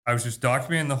I was just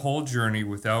documenting the whole journey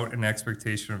without an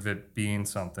expectation of it being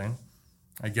something.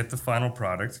 I get the final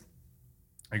product.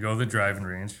 I go to the driving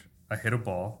range. I hit a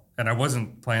ball. And I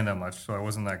wasn't playing that much, so I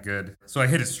wasn't that good. So I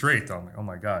hit it straight, though. I'm like, oh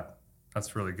my God,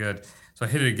 that's really good. So I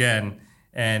hit it again.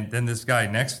 And then this guy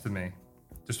next to me,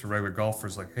 just a regular golfer,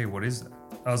 is like, hey, what is that?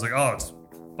 I was like, oh, it's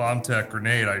BombTech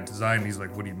grenade I designed. He's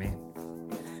like, what do you mean?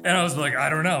 And I was like, I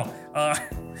don't know. I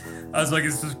was like,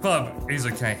 it's this club. And he's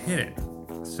like, can I hit it?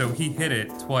 So he hit it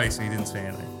twice and he didn't say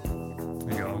anything.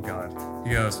 I go, oh God.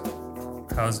 He goes,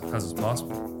 how's this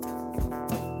possible?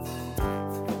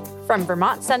 From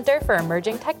Vermont Center for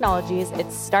Emerging Technologies,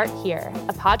 it's Start Here,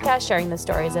 a podcast sharing the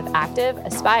stories of active,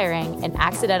 aspiring, and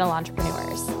accidental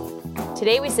entrepreneurs.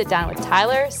 Today we sit down with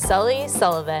Tyler Sully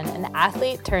Sullivan, an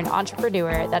athlete turned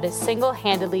entrepreneur that has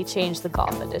single-handedly changed the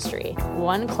golf industry,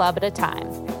 one club at a time.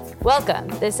 Welcome.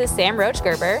 This is Sam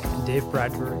Roach-Gerber and Dave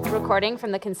Bradbury, recording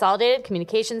from the Consolidated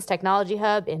Communications Technology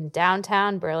Hub in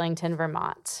downtown Burlington,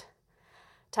 Vermont.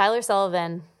 Tyler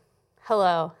Sullivan,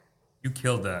 hello. You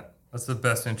killed that. That's the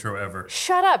best intro ever.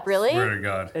 Shut up, really? Swear to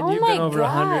God. And you've been over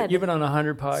 100. You've been on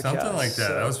 100 podcasts. Something like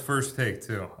that. That was first take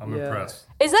too. I'm impressed.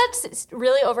 Is that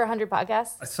really over 100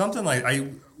 podcasts? Something like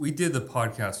we did the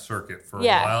podcast circuit for a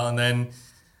while, and then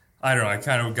I don't know. I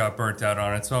kind of got burnt out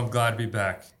on it, so I'm glad to be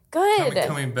back. Good.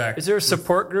 Coming back. Is there a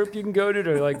support group you can go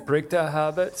to like break that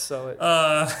habit?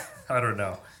 I don't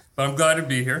know, but I'm glad to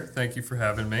be here. Thank you for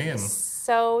having me. And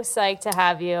so psyched to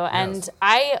have you. And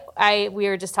I we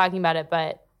were just talking about it,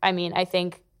 but I mean, I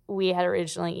think we had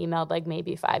originally emailed like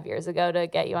maybe 5 years ago to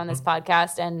get you on this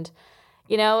podcast. And,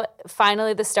 you know,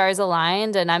 finally the stars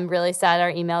aligned, and I'm really sad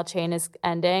our email chain is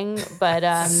ending.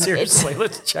 But seriously,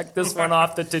 let's check this one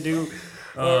off the to-do.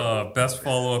 Best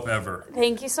follow-up ever.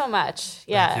 Thank you so much.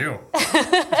 Yeah.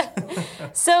 Thank you.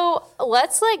 So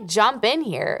let's like jump in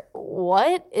here.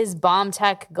 What is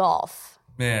BombTech Golf?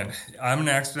 Man, I'm an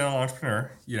accidental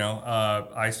entrepreneur. You know,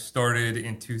 I started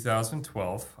in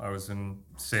 2012. I was in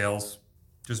sales,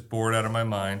 just bored out of my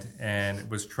mind, and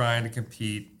was trying to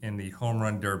compete in the home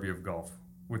run derby of golf,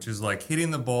 which is like hitting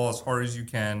the ball as hard as you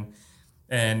can.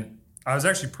 And I was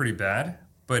actually pretty bad,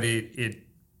 but it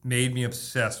made me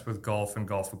obsessed with golf and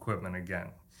golf equipment again.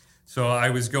 So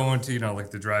I was going to, like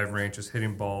the driving range, just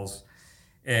hitting balls,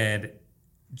 and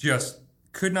just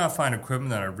could not find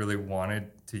equipment that I really wanted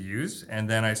to use. And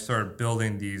then I started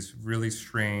building these really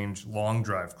strange long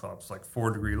drive clubs, like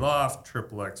 4 Degree Loft,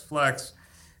 Triple X Flex,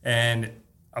 and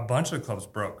a bunch of clubs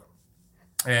broke.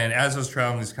 And as I was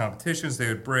traveling these competitions, they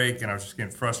would break, and I was just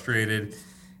getting frustrated.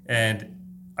 And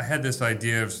I had this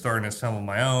idea of starting to assemble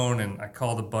my own, and I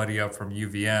called a buddy up from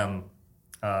UVM,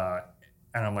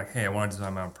 and I'm like, hey, I want to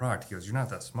design my own product. He goes, you're not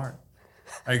that smart.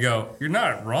 I go, you're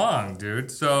not wrong,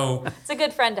 dude. So it's a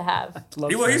good friend to have.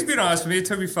 He's being honest with me. It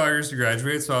took me 5 years to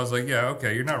graduate, so I was like, yeah,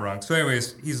 okay, you're not wrong. So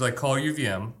anyways, he's like, call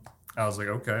UVM. I was like,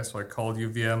 okay. So I called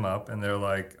UVM up, and they're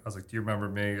like, I was like, do you remember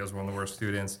me? I was one of the worst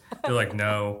students. They're like,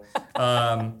 no.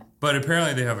 But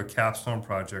apparently they have a capstone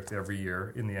project every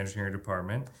year in the engineering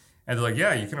department. And they're like,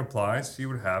 yeah, you can apply, see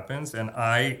what happens. And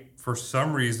I, for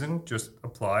some reason, just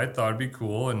applied, thought it'd be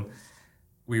cool. And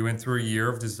we went through a year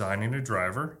of designing a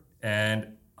driver.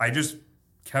 And I just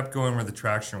kept going where the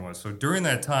traction was. So during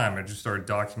that time, I just started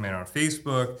documenting on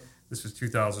Facebook. This was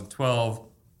 2012.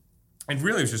 And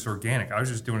really, it was just organic. I was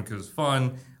just doing it because it was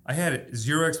fun. I had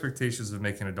zero expectations of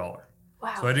making $1.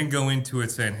 Wow. So I didn't go into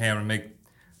it saying, hey, I'm going to make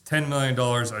 $10 million,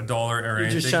 $1 or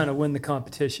anything. You're just trying to win the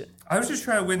competition. I was just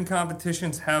trying to win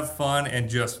competitions, have fun, and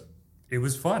just, it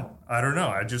was fun. I don't know.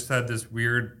 I just had this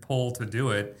weird pull to do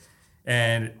it.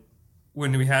 And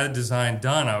when we had the design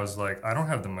done, I was like, I don't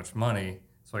have that much money.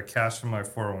 So I cashed in my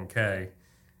 401k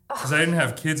because I didn't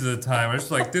have kids at the time. I was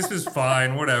just like, this is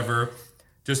fine, whatever,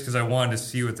 just because I wanted to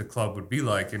see what the club would be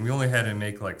like. And we only had to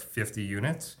make like 50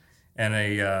 units and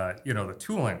the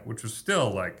tooling, which was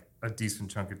still like a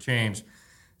decent chunk of change.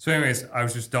 So anyways, I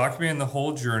was just documenting the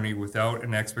whole journey without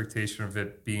an expectation of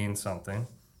it being something.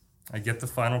 I get the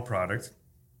final product.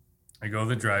 I go to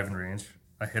the driving range.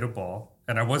 I hit a ball.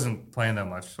 And I wasn't playing that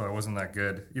much, so I wasn't that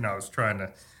good. I was trying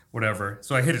to whatever.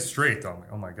 So I hit it straight, though. I'm like,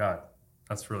 oh, my God,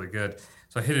 that's really good.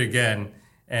 So I hit it again,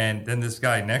 and then this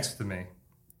guy next to me,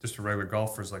 just a regular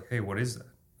golfer, is like, hey, what is that?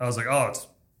 I was like, oh, it's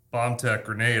BombTech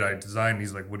grenade I designed.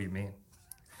 He's like, what do you mean?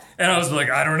 And I was like,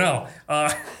 I don't know.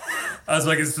 I was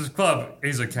like, it's this club. And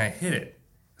he's like, can I hit it?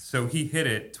 So he hit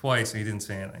it twice, and he didn't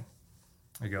say anything.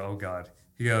 I go, oh, God.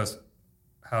 He goes,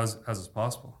 how's this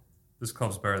possible? This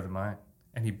club's better than mine.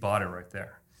 And he bought it right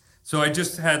there. So I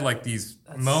just had like these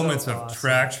moments of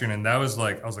traction, and that was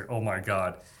like, I was like, oh my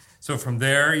God. So from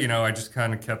there, I just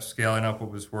kind of kept scaling up what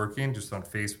was working just on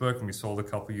Facebook, and we sold a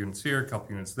couple units here, a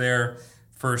couple units there.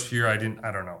 first year, I don't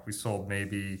know. We sold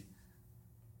maybe,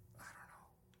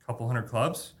 a couple hundred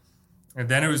clubs. And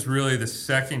then it was really the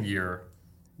second year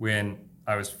when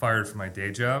I was fired from my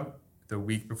day job the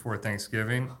week before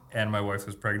Thanksgiving and my wife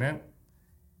was pregnant,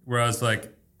 where I was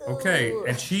like, okay.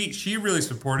 And she really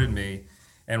supported me.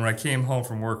 And when I came home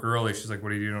from work early, she's like,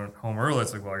 what are you doing home early?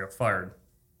 It's like, well, I got fired.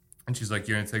 And she's like,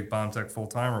 you're going to take BombTech full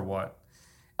time or what?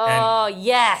 Oh,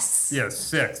 yes. Yeah,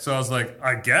 sick. So I was like,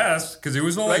 I guess, because it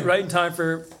was only... Right in time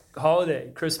for holiday,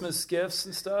 Christmas gifts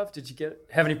and stuff. Did you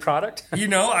have any product? I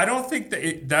don't think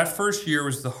that that first year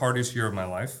was the hardest year of my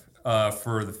life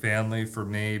for the family, for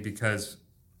me, because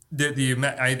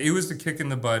it was the kick in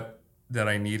the butt that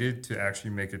I needed to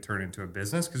actually make it turn into a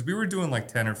business, because we were doing like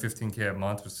 10 or 15K a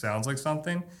month, which sounds like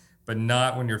something, but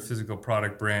not when you're a physical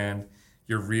product brand.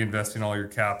 You're reinvesting all your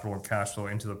capital and cash flow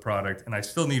into the product, and I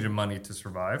still needed monty to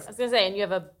survive. I was going to say, and you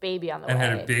have a baby on the way. And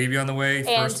had a baby on the way, and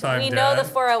first time we dad. know the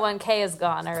 401k is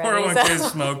gone already. 401k is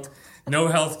smoked, no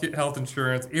health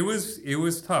insurance. It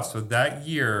was tough. So that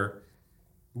year,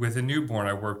 with a newborn,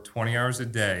 I worked 20 hours a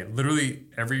day. Literally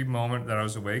every moment that I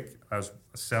was awake, I was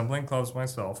assembling clubs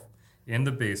myself in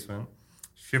the basement,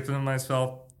 shipping them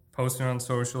myself, posting on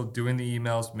social, doing the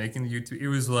emails, making the YouTube. It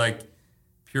was like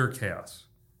pure chaos.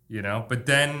 But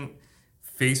then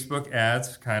Facebook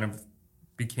ads kind of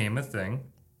became a thing,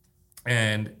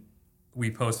 and we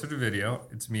posted a video.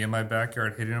 It's me in my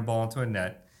backyard hitting a ball into a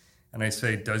net, and I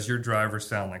say, does your driver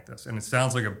sound like this? And it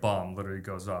sounds like a bomb literally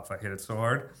goes off. I hit it so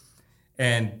hard.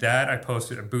 And that I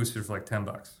boosted for like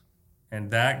 $10. And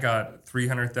that got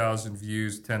 300,000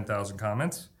 views, 10,000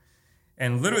 comments.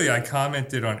 And literally, I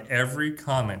commented on every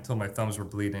comment till my thumbs were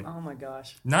bleeding. Oh, my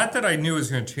gosh. Not that I knew it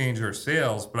was going to change our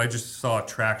sales, but I just saw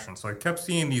traction. So I kept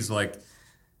seeing these like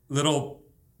little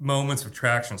moments of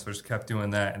traction. So I just kept doing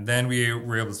that. And then we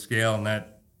were able to scale. And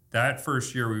that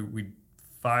first year, we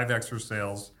 5x our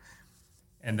sales.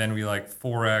 And then we like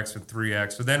 4x and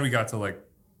 3x. So then we got to like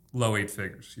low 8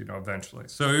 figures, eventually.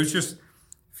 So it was just,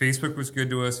 Facebook was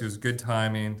good to us. It was good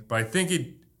timing. But I think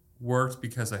it worked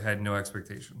because I had no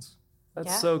expectations.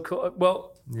 That's so cool.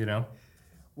 Well,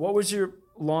 what was your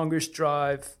longest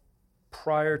drive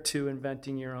prior to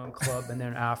inventing your own club and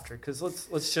then after? Because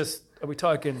let's just, are we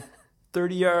talking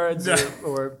 30 yards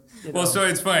or well, so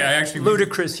it's funny.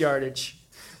 Ludicrous yardage.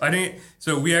 I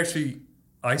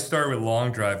started with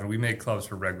long drive and we made clubs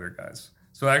for regular guys.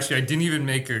 So actually, I didn't even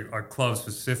make a club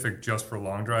specific just for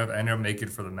long drive. I ended up making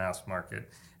it for the mass market.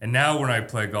 And now when I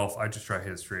play golf, I just try to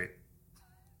hit it straight.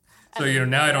 So,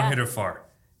 now I don't hit it far.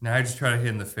 Now I just try to hit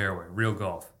in the fairway, real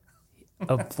golf.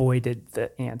 Avoided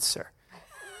the answer.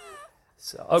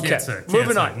 So okay,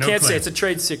 moving on. No Can't claim. say it's a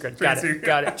trade secret. Got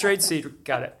it. Trade secret.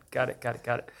 Got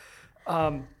it.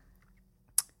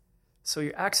 So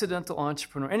you're accidental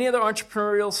entrepreneur. Any other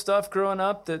entrepreneurial stuff growing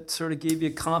up that sort of gave you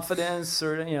confidence,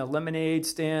 or lemonade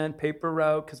stand, paper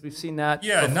route? Because we've seen that.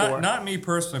 Yeah, before. not me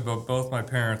personally, but both my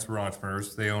parents were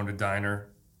entrepreneurs. They owned a diner,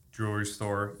 jewelry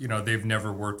store. They've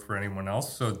never worked for anyone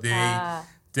else, so they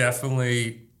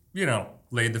definitely,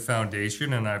 laid the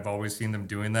foundation, and I've always seen them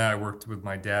doing that. I worked with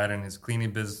my dad in his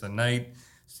cleaning business at night,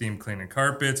 steam cleaning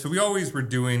carpets. So we always were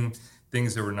doing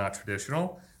things that were not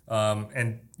traditional.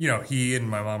 And he and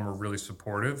my mom were really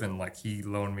supportive, and like he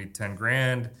loaned me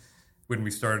 $10,000 when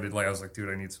we started. Like I was like, dude,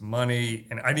 I need some money,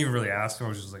 and I didn't even really ask him. I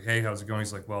was just like, hey, how's it going?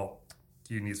 He's like, well,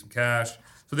 do you need some cash?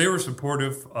 So they were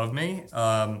supportive of me,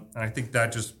 and I think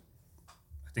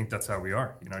that's how we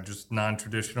are. Just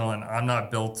non-traditional, and I'm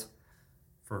not built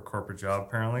for a corporate job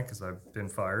apparently because I've been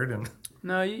fired. And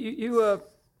no, you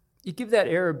give that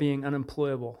air of being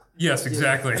unemployable. Yes,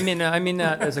 exactly. I mean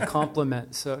that as a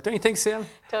compliment. So don't you think, Sam?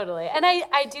 Totally. And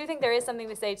I do think there is something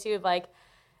to say too of like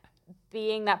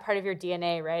being that part of your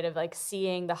DNA, right? Of like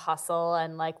seeing the hustle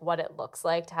and like what it looks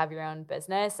like to have your own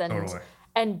business. And totally.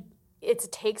 And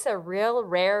it takes a real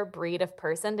rare breed of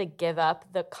person to give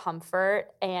up the comfort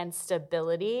and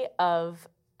stability of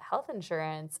health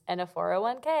insurance and a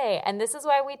 401k. And this is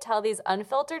why we tell these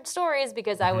unfiltered stories,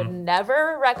 because I would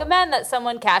never recommend that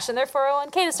someone cash in their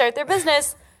 401k to start their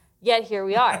business. Yet here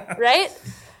we are, right?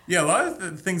 Yeah, a lot of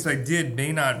the things I did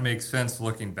may not make sense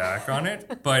looking back on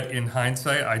it, but in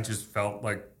hindsight, I just felt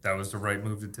like that was the right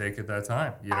move to take at that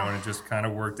time, and it just kind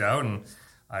of worked out. And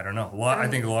I don't know, I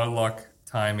think a lot of luck,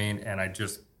 timing, and I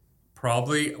just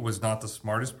probably was not the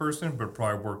smartest person, but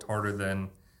probably worked harder than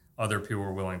other people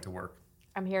were willing to work.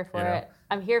 I'm here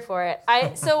for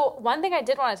it. So one thing I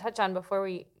did want to touch on before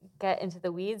we get into the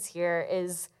weeds here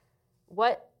is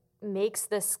what makes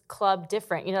this club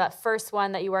different? You know, that first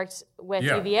one that you worked with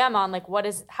UVM on, like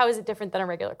how is it different than a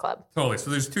regular club? Totally. So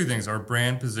there's two things. Our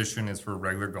brand position is for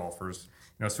regular golfers.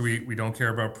 You know, so we don't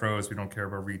care about pros, we don't care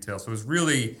about retail. So it's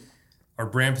really, our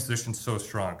brand position's so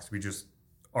strong because we just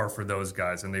are for those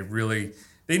guys, and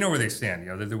they know where they stand. You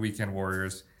know, they're the weekend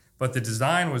warriors. But the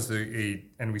design was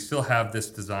and we still have this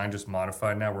design just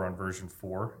modified now. We're on version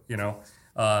 4, you know,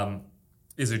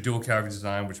 is a dual cavity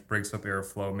design, which breaks up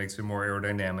airflow, makes it more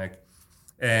aerodynamic.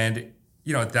 And,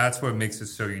 you know, that's what makes it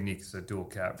so unique, is the dual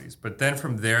cavities. But then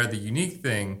from there, the unique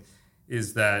thing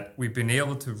is that we've been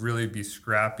able to really be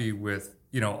scrappy with,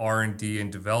 you know, R&D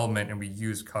and development, and we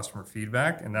use customer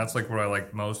feedback. And that's like what I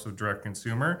like most of direct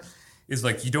consumer, is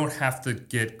like you don't have to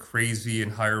get crazy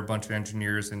and hire a bunch of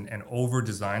engineers and over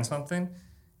design something,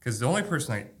 because the only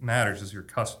person that matters is your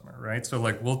customer, right? So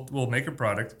like we'll make a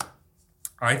product.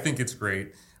 I think it's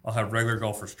great. I'll have regular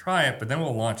golfers try it, but then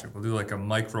we'll launch it. We'll do like a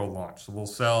micro launch. So we'll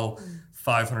sell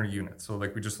 500 units. So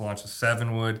like we just launched a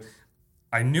 7-wood.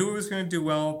 I knew it was going to do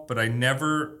well, but I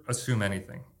never assume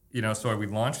anything. You know, so we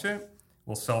launched it.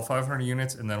 We'll sell 500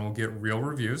 units, and then we'll get real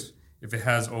reviews. If it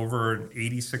has over an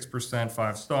 86%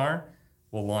 5-star,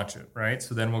 we'll launch it, right?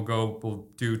 So then we'll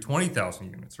do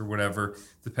 20,000 units or whatever,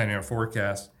 depending on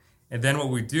forecast. And then what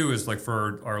we do is, like,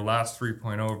 for our last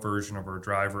 3.0 version of our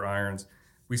driver irons,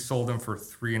 we sold them for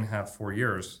 3.5, 4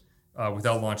 years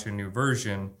without launching a new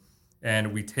version.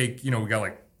 And we take, you know, we got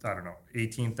like, I don't know,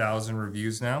 18,000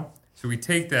 reviews now. So we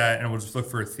take that and we'll just look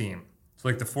for a theme. So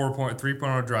like the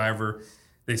 3.0 driver,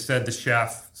 they said the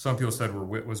shaft, some people said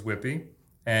was whippy,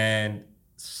 and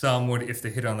some would, if they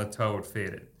hit on the toe, would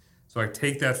fade it. So I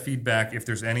take that feedback, if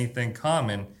there's anything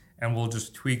common, and we'll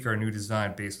just tweak our new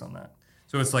design based on that.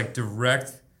 So it's like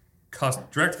direct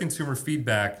consumer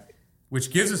feedback,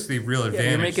 which gives us the real advantage.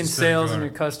 You're making sales, and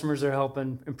your customers are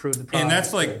helping improve the product. And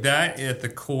that's like, that at the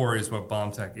core is what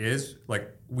BombTech is.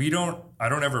 Like, I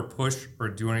don't ever push or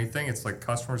do anything. It's like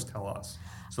customers tell us.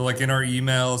 So like in our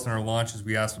emails and our launches,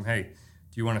 we ask them, hey,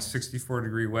 do you want a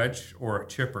 64-degree wedge or a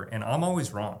chipper? And I'm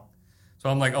always wrong. So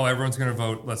I'm like, oh, everyone's going to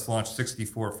vote, let's launch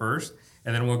 64 first.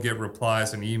 And then we'll get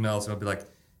replies and emails, and it'll be like,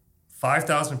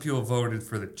 5,000 people voted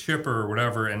for the chipper or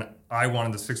whatever, and I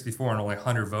wanted the 64, and only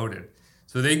 100 voted.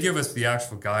 So they give us the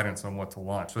actual guidance on what to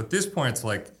launch. So at this point, it's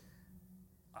like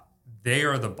they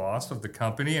are the boss of the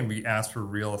company, and we ask for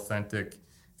real, authentic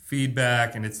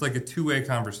feedback. And it's like a two-way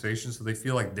conversation, so they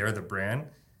feel like they're the brand.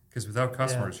 Because without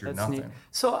customers, you're nothing. Neat.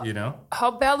 So, you know, how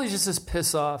badly does this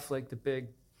piss off like the big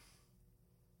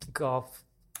golf?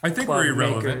 I think we're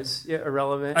irrelevant. Makers? Yeah,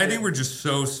 irrelevant. I think we're just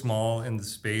so small in the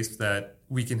space that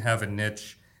we can have a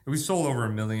niche. We sold over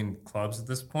 1 million clubs at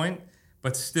this point,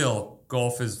 but still,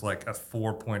 golf is like a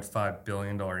 $4.5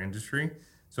 billion industry.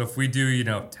 So if we do, you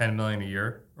know, 10 million a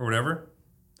year or whatever,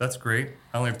 that's great.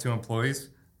 I only have 2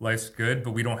 employees. Life's good,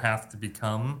 but we don't have to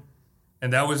become.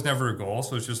 And that was never a goal.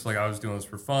 So it's just like I was doing this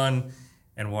for fun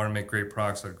and want to make great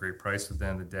products at a great price at the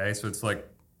end of the day. So it's like,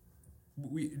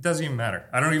 it doesn't even matter.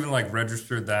 I don't even like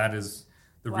register that as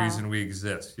the reason we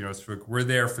exist. You know, it's like we're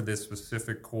there for this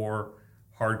specific core,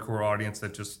 hardcore audience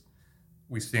that just,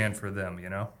 we stand for them, you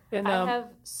know? And, I have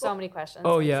so many questions.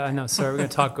 Oh, yeah, I know. Sorry, we're going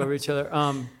to talk over each other.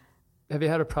 Have you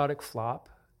had a product flop?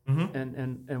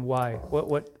 Mm-hmm. And why?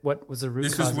 What was the root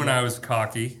cause? This is when I was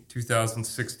cocky,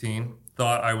 2016.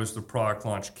 Thought I was the product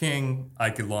launch king. I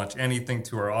could launch anything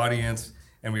to our audience,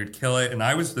 and we would kill it. And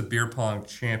I was the beer pong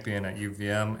champion at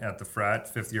UVM at the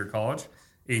frat, 5th year college,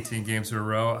 18 games in a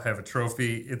row. I have a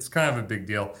trophy. It's kind of a big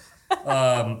deal.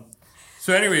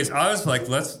 So anyways, I was like,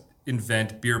 let's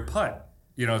invent beer putt.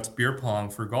 You know, it's beer pong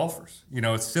for golfers. You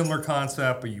know, it's similar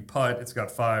concept, but you putt. It's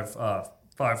got five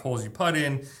holes you putt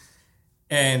in.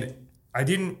 And I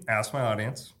didn't ask my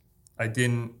audience. I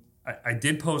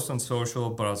did post on social,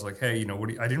 but I was like, hey, you know,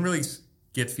 I didn't really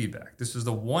get feedback. This is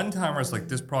the one time where I was like,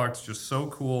 this product's just so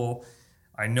cool.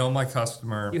 I know my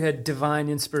customer. You had divine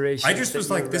inspiration. I just was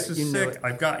like, this is sick.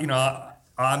 I've got, you know,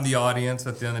 I'm the audience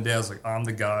at the end of the day. I was like, I'm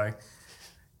the guy.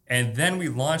 And then we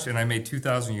launched, and I made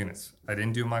 2,000 units. I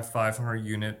didn't do my 500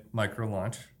 unit micro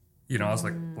launch. You know, I was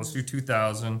like, let's do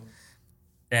 2,000.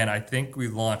 And I think we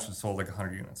launched and sold like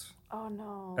 100 units. Oh,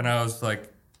 no. And I was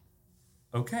like,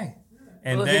 okay.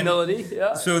 And well, then, humility,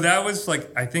 yeah. So that was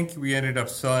like, I think we ended up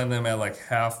selling them at like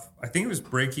half. I think it was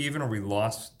break even, or we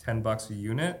lost $10 a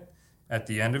unit at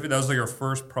the end of it. That was like our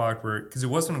first product because it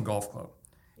wasn't a golf club.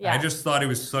 Yeah. I just thought it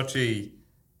was such in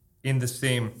the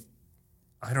same,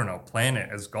 I don't know, planet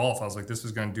as golf. I was like, this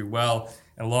is going to do well.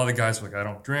 And a lot of the guys were like, I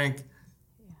don't drink.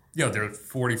 You know, they're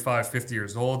 45, 50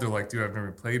 years old. They're like, dude, I've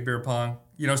never played beer pong.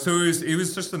 You know, so it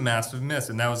was just a massive miss.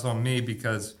 And that was on me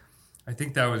because I I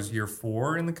think that was year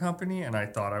 4 in the company, and I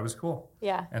thought I was cool.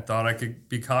 Yeah. I thought I could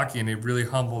be cocky, and it really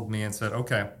humbled me and said,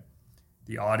 okay,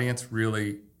 the audience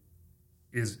really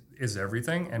is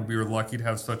everything, and we were lucky to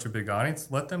have such a big audience.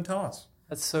 Let them tell us.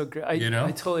 That's so great. I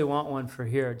totally want one for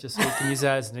here, just so we can use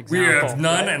that as an example. We have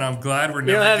none, and I'm glad we're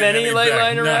never. You don't have any like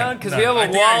lying around? Because we have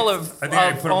a wall of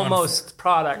almost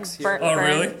products here. Oh,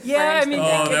 really? Yeah, I mean,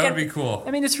 that would be cool.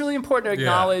 I mean, it's really important to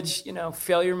acknowledge,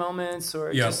 failure moments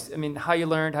or just, how you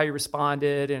learned, how you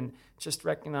responded, and just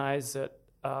recognize that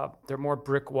there are more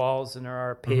brick walls than there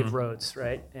are paved roads,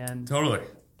 right? And totally.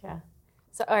 Yeah.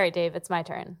 So, all right, Dave, it's my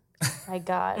turn. My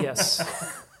God. Yes.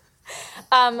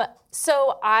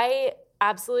 So I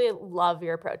absolutely love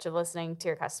your approach of listening to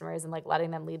your customers and like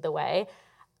letting them lead the way.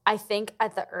 I think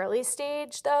at the early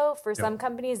stage, though, for some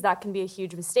companies, that can be a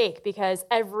huge mistake because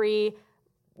every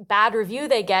bad review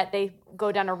they get, they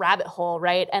go down a rabbit hole,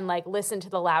 right? And like listen to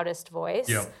the loudest voice.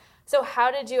 Yeah. So how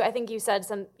did you, I think you said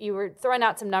you were throwing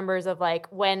out some numbers of like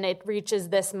when it reaches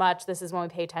this much, this is when we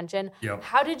pay attention. Yep.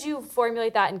 How did you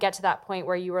formulate that and get to that point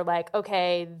where you were like,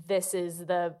 okay, this is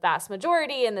the vast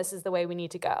majority and this is the way we need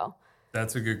to go?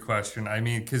 That's a good question. I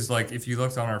mean, because like if you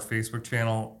looked on our Facebook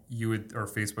channel, our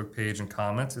Facebook page and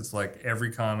comments, it's like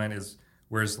every comment is,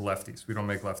 where's the lefties? We don't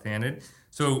make left-handed.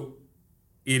 So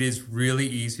it is really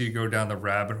easy to go down the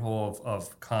rabbit hole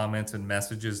of comments and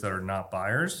messages that are not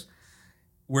buyers.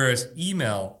 Whereas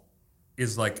email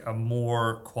is like a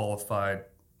more qualified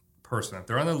person. If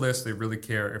they're on the list, they really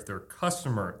care. If they're a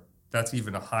customer, that's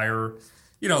even a higher,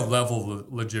 level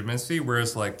of legitimacy.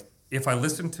 Whereas like if I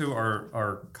listen to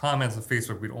our comments on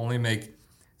Facebook, we'd only make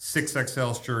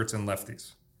 6XL shirts and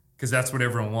lefties because that's what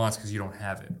everyone wants because you don't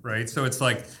have it, right? So it's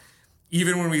like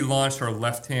even when we launched our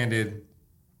left-handed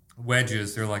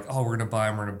wedges, they're like, oh, we're going to buy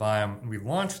them. And we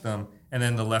launched them, and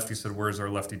then the lefty said, where's our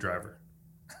lefty driver?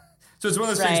 So it's one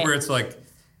of those things where it's like,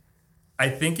 I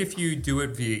think if you do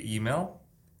it via email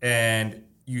and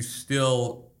you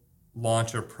still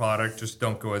launch a product, just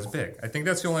don't go as big. I think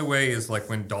that's the only way is like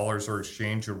when dollars are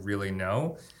exchanged, you really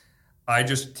know. I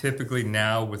just typically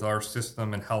now with our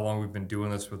system and how long we've been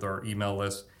doing this with our email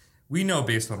list, we know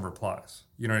based on replies.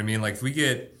 You know what I mean? Like if we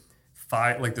get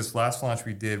 5, like this last launch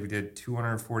we did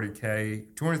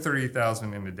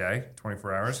 230,000 in a day,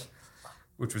 24 hours,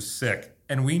 which was sick.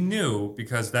 And we knew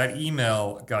because that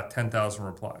email got 10,000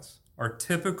 replies. Our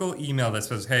typical email that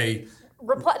says, hey,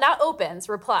 not opens,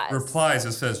 replies. Replies,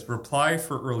 it says reply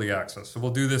for early access. So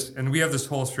we'll do this, and we have this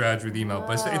whole strategy with email,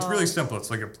 but it's really simple. It's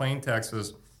like a plain text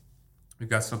says, we've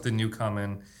got something new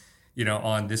coming,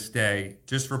 on this day.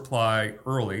 Just reply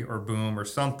early or boom or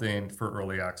something for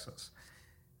early access.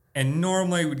 And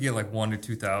normally we'd get like 1,000 to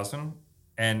 2,000.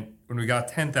 And when we got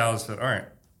 10,000, said, all right,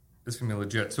 this is going to be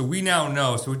legit. So we now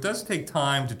know. So it does take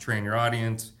time to train your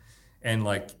audience and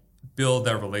like build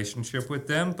that relationship with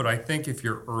them. But I think if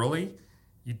you're early,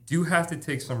 you do have to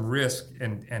take some risk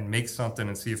and make something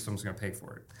and see if someone's going to pay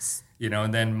for it,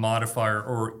 and then modify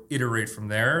or iterate from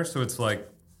there. So it's like,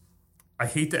 I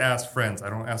hate to ask friends.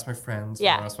 I don't ask my friends.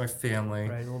 I don't ask my family.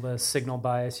 Right, a little bit of signal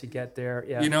bias you get there.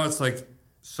 Yeah. It's like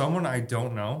someone I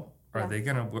don't know, are they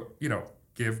going to,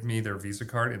 give me their Visa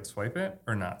card and swipe it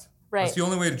or not? Right. That's the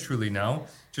only way to truly know.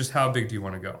 Just how big do you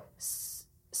want to go?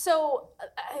 So,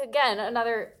 again,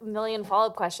 another million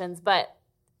follow-up questions, but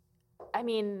I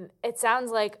mean, it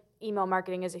sounds like email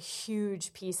marketing is a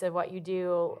huge piece of what you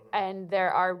do, and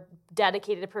there are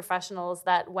dedicated professionals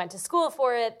that went to school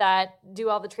for it, that do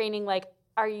all the training. Like,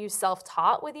 are you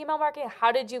self-taught with email marketing?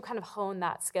 How did you kind of hone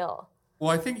that skill?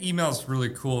 Well, I think email is really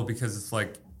cool because it's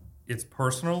like, it's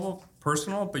personal,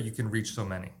 but you can reach so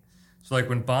many. So like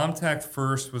when BombTech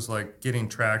first was like getting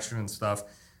traction and stuff,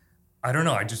 I don't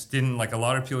know. I just didn't like, a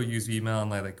lot of people use email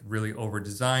and they like really over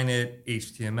design it,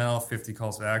 HTML, 50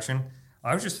 calls to action.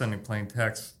 I was just sending plain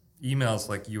text emails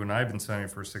like you and I have been sending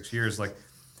for 6 years. Like,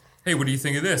 hey, what do you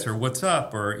think of this? Or what's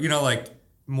up? Or, like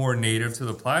more native to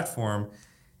the platform.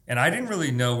 And I didn't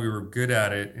really know we were good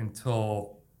at it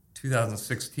until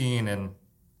 2016. And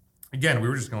again, we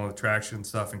were just going with traction and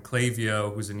stuff. And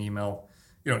Klaviyo, who's an email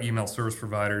service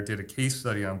provider, did a case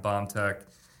study on BombTech.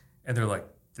 And they're like,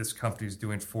 this company's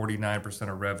doing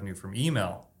 49% of revenue from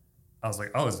email. I was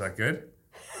like, oh, is that good?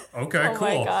 Okay, cool.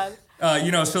 Oh my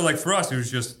God. So like for us, it was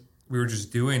just, we were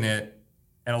just doing it.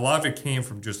 And a lot of it came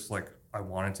from just like, I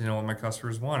wanted to know what my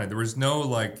customers wanted. There was no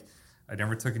like, I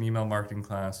never took an email marketing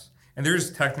class. And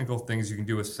there's technical things you can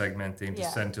do with segmenting to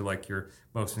send to like your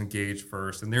most engaged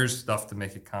first. And there's stuff to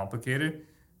make it complicated.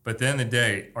 But at the end of the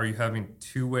day, are you having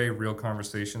two-way real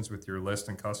conversations with your list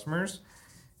and customers?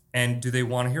 And do they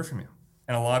want to hear from you?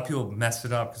 And a lot of people mess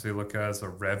it up because they look at it as a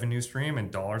revenue stream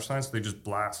and dollar signs. So they just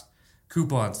blast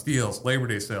coupons, deals, Labor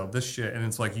Day sale, this shit, and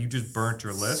it's like you just burnt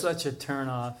your list. Such a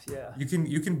turnoff, yeah.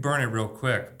 You can burn it real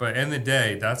quick, but in the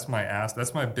day, that's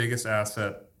my biggest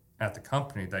asset at the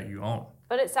company that you own.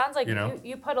 But it sounds like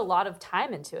you put a lot of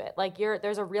time into it. Like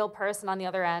there's a real person on the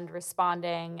other end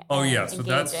responding. Oh and yeah, so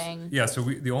engaging. so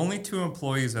the only 2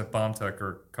 employees at BombTech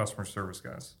are customer service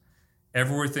guys.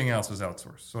 Everything else is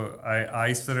outsourced. So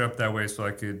I set it up that way so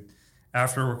I could,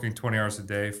 after working 20 hours a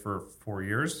day for 4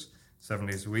 years, 7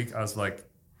 days a week, I was like,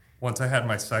 once I had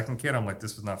my second kid, I'm like,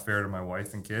 this is not fair to my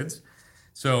wife and kids.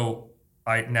 So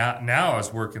now I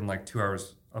was working like 2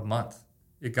 hours a month.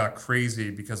 It got crazy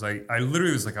because I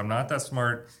literally was like, I'm not that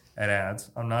smart at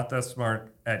ads. I'm not that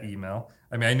smart at email.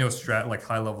 I mean, I know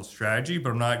high level strategy,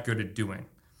 but I'm not good at doing.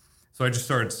 So I just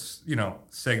started,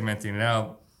 segmenting it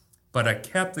out. But I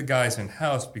kept the guys in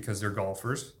house because they're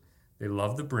golfers. They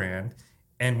love the brand.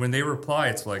 And when they reply,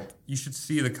 it's like, you should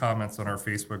see the comments on our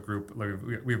Facebook group. Like,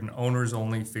 we have an owners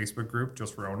only Facebook group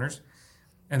just for owners.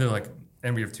 And they're like,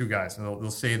 and we have 2 guys, and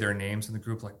they'll say their names in the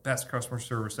group, like best customer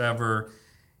service ever.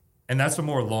 And that's a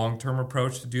more long-term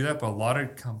approach to do that. But a lot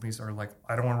of companies are like,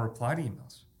 I don't want to reply to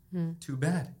emails. Too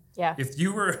bad. Yeah. If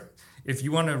you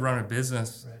want to run a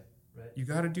business, you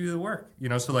got to do the work.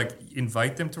 So like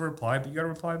invite them to reply, but you got to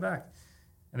reply back.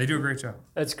 And they do a great job.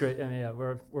 That's great. I mean, yeah,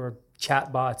 we're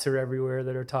chat bots are everywhere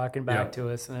that are talking back to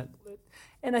us,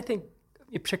 and I think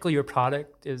particularly your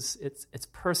product it's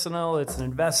personal. It's an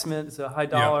investment. It's a high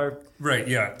dollar. Yeah. Right.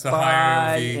 Yeah. It's a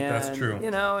higher AOV. That's true.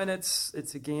 And it's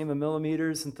a game of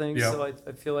millimeters and things. Yeah. So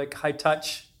I feel like high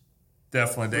touch.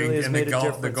 Definitely. Really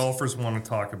the golfers want to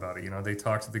talk about it. They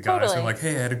talk to the guys. Totally. And like,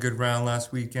 hey, I had a good round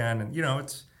last weekend, and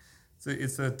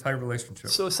it's a tight relationship.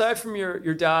 So aside from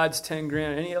your dad's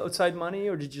 $10,000, any outside money,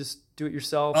 or did you just do it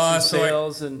yourself?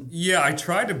 Sales I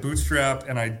tried to bootstrap,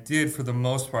 and I did for the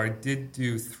most part. I did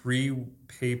do 3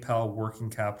 PayPal working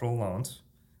capital loans,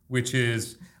 which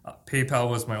is PayPal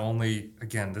was my only.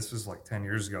 Again, this was like 10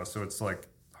 years ago, so it's like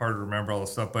hard to remember all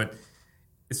this stuff. But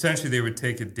essentially, they would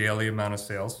take a daily amount of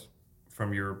sales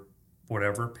from your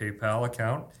whatever PayPal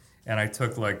account, and I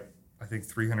took like I think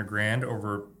 $300,000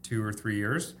 over 2 or 3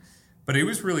 years. But it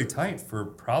was really tight for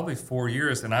probably 4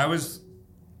 years. And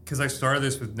because I started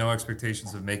this with no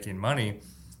expectations of making money,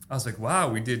 I was like, wow,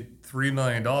 we did $3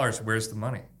 million. Where's the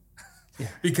money? Yeah.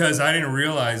 Because I didn't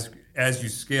realize as you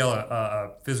scale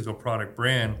a physical product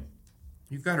brand,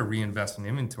 you've got to reinvest in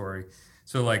inventory.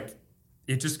 So like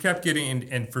it just kept getting,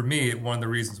 and for me, one of the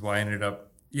reasons why I ended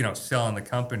up, selling the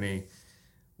company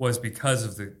was because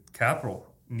of the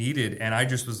capital needed. And I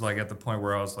just was like at the point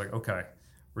where I was like, okay,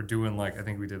 we're doing like, I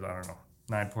think we did,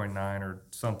 9.9 or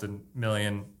something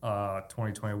million,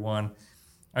 2021.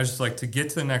 I was just like, to get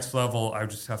to the next level, I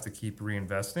just have to keep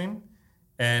reinvesting.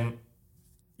 And,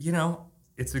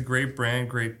 it's a great brand,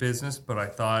 great business, but I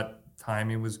thought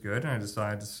timing was good and I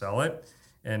decided to sell it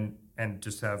and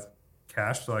just have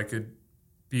cash so I could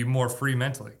be more free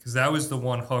mentally. Because that was the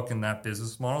one hook in that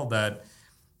business model that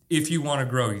if you want to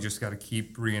grow, you just got to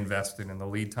keep reinvesting, and the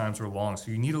lead times are long.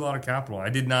 So you need a lot of capital. I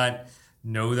did not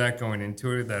know that going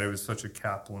into it, that it was such a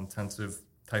capital intensive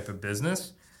type of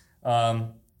business. It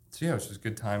was just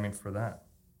good timing for that.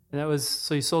 And that was,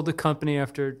 so you sold the company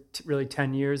after really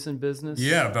 10 years in business?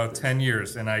 Yeah, about 10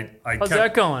 years. And How's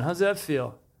that going? How's that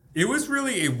feel? It was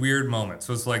really a weird moment.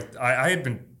 So it's like, I had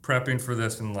been prepping for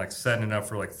this and like setting it up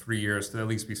for like 3 years to at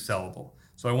least be sellable.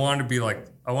 So I wanted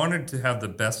to have the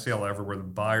best sale ever where the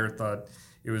buyer thought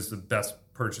it was the best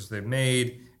purchase they've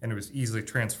made and it was easily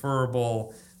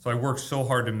transferable. So I worked so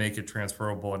hard to make it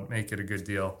transferable and make it a good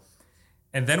deal.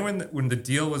 And then when the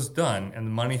deal was done and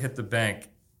the money hit the bank,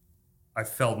 I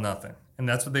felt nothing. And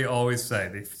that's what they always say.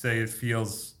 They say it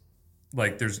feels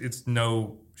like it's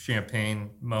no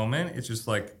champagne moment. It's just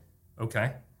like,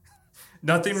 okay.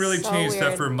 Nothing really changed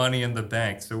except for money in the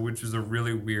bank, which is a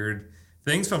really weird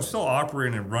thing. So I'm still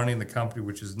operating and running the company,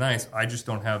 which is nice. I just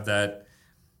don't have that,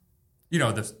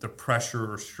 the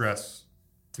pressure or stress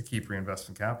to keep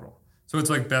reinvesting capital. So it's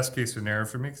like best case scenario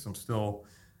for me because I'm still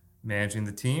managing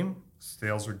the team.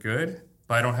 Sales are good,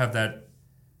 but I don't have that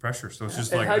pressure. So it's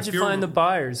just and like, how'd you find the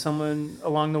buyers? Someone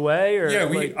along the way? Or yeah,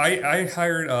 I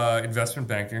hired an investment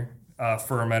banking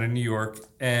firm out of New York,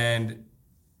 and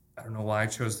I don't know why I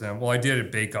chose them. Well, I did a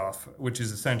bake-off, which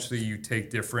is essentially you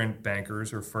take different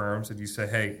bankers or firms and you say,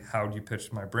 hey, how do you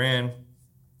pitch my brand?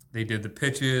 They did the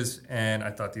pitches, and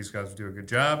I thought these guys would do a good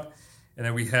job. And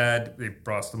then they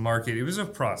brought us to market. It was a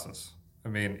process. I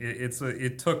mean,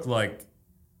 it took like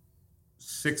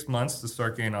 6 months to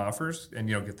start getting offers and,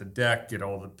 get the deck, get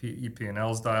all the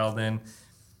P&Ls dialed in.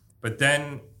 But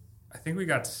then I think we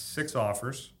got 6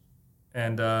 offers,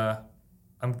 and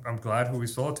I I'm glad who we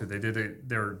sold it to.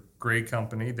 They're a great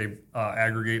company. They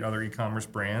aggregate other e-commerce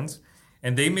brands,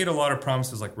 and they made a lot of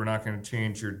promises like, we're not going to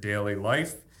change your daily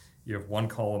life. You have one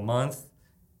call a month,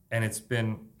 and it's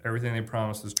been everything they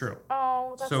promised is true.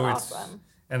 Oh, that's awesome.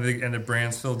 And the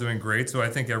brand's still doing great. So I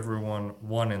think everyone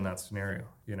won in that scenario,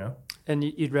 you know? And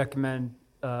you'd recommend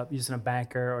using a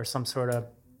banker or some sort of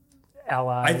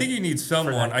ally? I think you need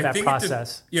someone. That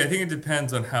process. I think it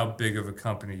depends on how big of a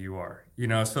company you are. You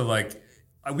know, so like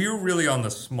we were really on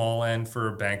the small end for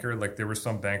a banker. Like there were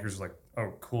some bankers like,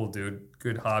 oh, cool, dude,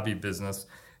 good hobby business.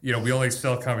 You know, we only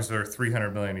sell companies that are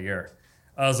 $300 million a year.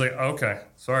 I was like, okay,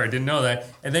 sorry, I didn't know that.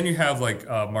 And then you have like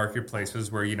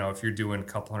marketplaces where, you know, if you're doing a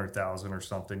couple 100,000 or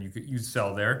something, you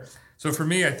sell there. So for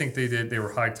me, I think they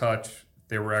were high touch.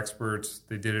 They were experts.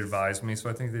 They did advise me. So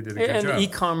I think they did a good job. And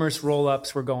e-commerce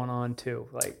roll-ups were going on too.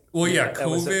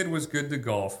 COVID was good to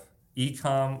golf.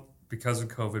 E-com, because of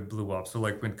COVID, blew up. So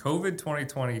like when COVID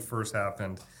 2020 first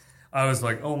happened, I was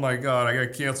like, oh my God, I got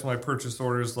to cancel my purchase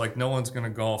orders. Like no one's going to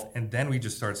golf. And then we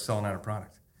just started selling out of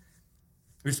product.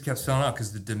 We just kept selling out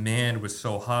because the demand was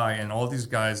so high, and all these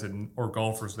guys or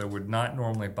golfers that would not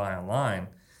normally buy online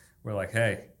were like,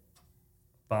 hey,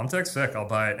 BombTech's sick, I'll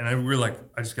buy it. And we were like,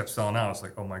 I just kept selling out. I was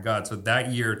like, oh my God. So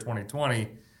that year, 2020,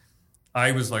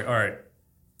 I was like, all right,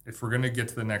 if we're going to get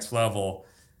to the next level,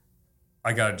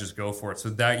 I got to just go for it. So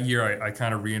that year, I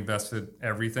kind of reinvested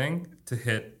everything to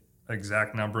hit the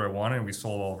exact number I wanted, and we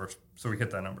sold all of our, so we hit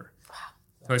that number. Wow.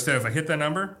 So I said, if I hit that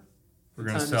number, we're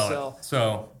going to sell it.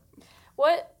 So...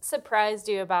 What surprised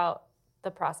you about the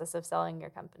process of selling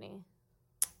your company?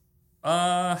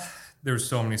 There's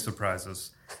so many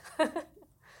surprises.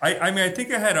 I mean, I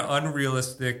think I had an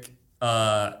unrealistic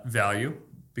value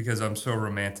because I'm so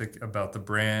romantic about the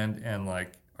brand and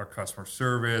like our customer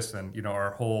service and, you know,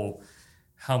 our whole,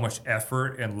 how much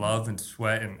effort and love and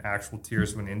sweat and actual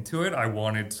tears went into it. I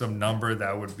wanted some number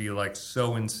that would be like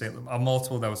so insane, a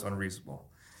multiple that was unreasonable.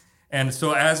 And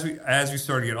so as we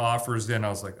started to get offers in, I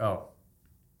was like, oh,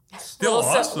 still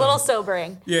awesome. Little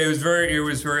sobering. Yeah, it was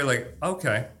very like,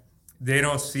 okay, they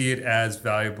don't see it as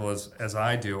valuable as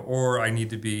I do, or I need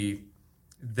to be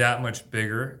that much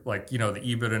bigger. Like, you know, the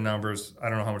EBITDA numbers, I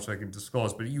don't know how much I can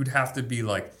disclose, but you'd have to be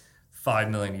like 5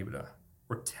 million EBITDA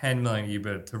or 10 million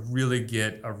EBITDA to really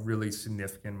get a really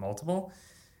significant multiple.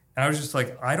 And I was just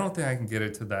like, I don't think I can get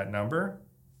it to that number.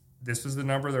 This is the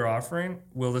number they're offering.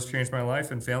 Will this change my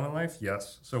life and family life?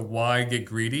 Yes. So why get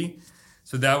greedy?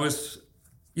 So that was...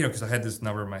 You know, because I had this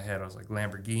number in my head. I was like,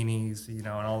 Lamborghinis, you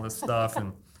know, and all this stuff.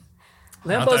 And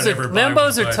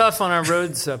Lambos are tough on our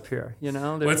roads up here, you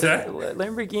know. What's that?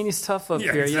 Lamborghini's tough up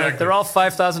here. Exactly. You know, they're all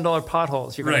 $5,000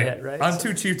 potholes you're going to hit, right? I'm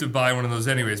too cheap to buy one of those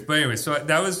anyways. But anyway, so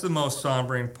that was the most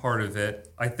sombering part of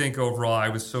it. I think overall I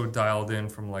was so dialed in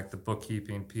from like the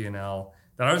bookkeeping, P&L,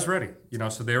 that I was ready. You know,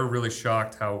 so they were really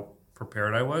shocked how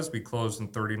prepared I was. We closed in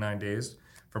 39 days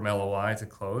from LOI to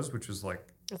close, which was like...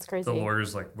 That's crazy. The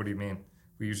lawyer's like, what do you mean?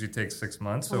 We usually take 6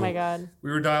 months. So oh my God.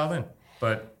 We were dialed in,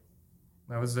 but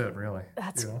that was it, really.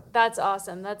 That's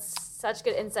awesome. That's such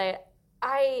good insight.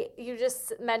 You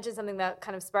just mentioned something that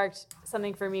kind of sparked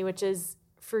something for me, which is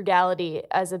frugality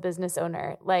as a business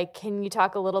owner. Like, can you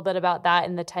talk a little bit about that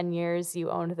in the 10 years you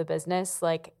owned the business?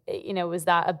 Like, you know, was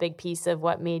that a big piece of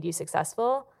what made you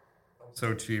successful?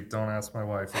 So cheap. Don't ask my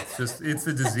wife. It's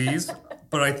a disease,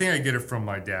 but I think I get it from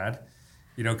my dad,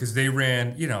 you know, because they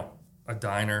ran, you know, a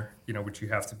diner, you know, which you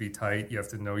have to be tight. You have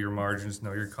to know your margins,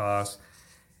 know your costs.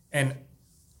 And,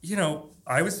 you know,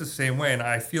 I was the same way. And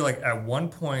I feel like at one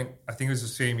point, I think it was the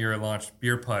same year I launched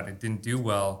Beer Putt. It didn't do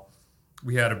well.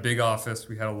 We had a big office.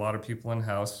 We had a lot of people in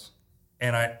house.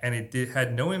 And it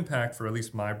had no impact for at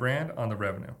least my brand on the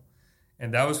revenue.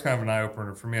 And that was kind of an eye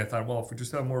opener for me. I thought, well, if we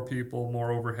just have more people,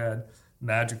 more overhead,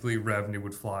 magically revenue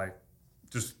would fly.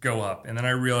 Just go up. And then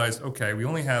I realized, okay, we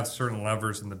only have certain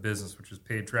levers in the business, which is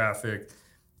paid traffic,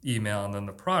 email, and then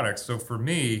the products. So for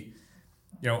me,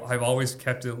 you know, I've always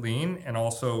kept it lean, and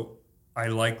also I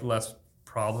like less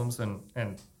problems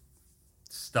and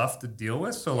stuff to deal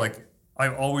with. So like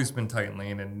I've always been tight and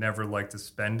lean and never like to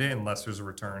spend it unless there's a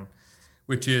return,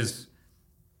 which is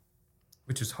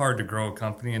hard to grow a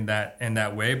company in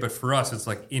that way. But for us, it's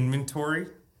like inventory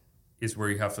is where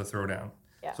you have to throw down.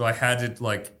 Yeah. So I had to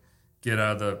like get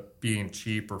out of the being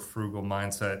cheap or frugal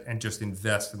mindset and just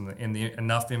invest in the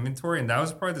enough inventory. And that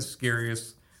was probably the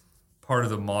scariest part of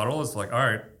the model is like, all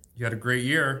right, you had a great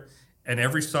year. And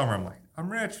every summer I'm like,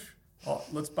 I'm rich.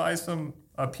 Let's buy some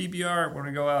PBR when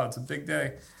we go out. It's a big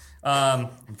day. I'm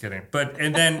kidding.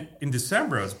 And then in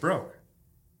December I was broke.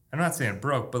 I'm not saying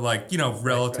broke, but like, you know,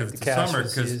 relative to summer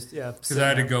because I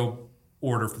had to go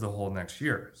order for the whole next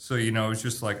year. So, it was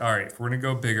just like, all right, if we're going to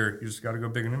go bigger, you just got to go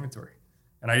big in inventory.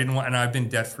 And I've been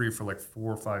debt free for like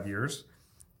 4 or 5 years.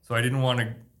 So I didn't want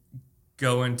to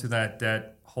go into that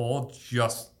debt hole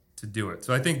just to do it.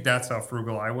 So I think that's how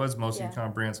frugal I was. Most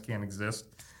e-com brands can't exist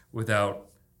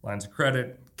without lines of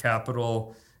credit,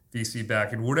 capital, VC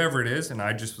backing, whatever it is. And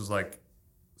I just was like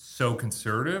so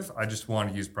conservative. I just want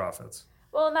to use profits.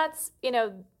 Well, and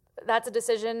that's a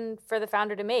decision for the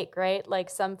founder to make, right? Like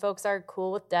some folks are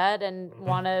cool with debt and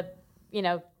want to,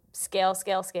 scale,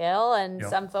 and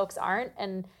some folks aren't.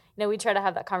 And, we try to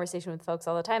have that conversation with folks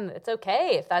all the time. It's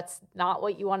okay if that's not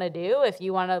what you want to do. If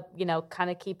you want to,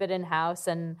 kind of keep it in-house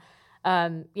and,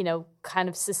 kind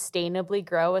of sustainably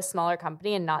grow a smaller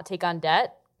company and not take on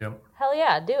debt, hell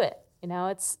yeah, do it.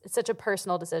 It's such a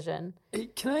personal decision. Hey,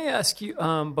 can I ask you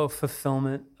about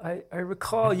fulfillment? I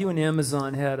recall you and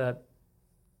Amazon had a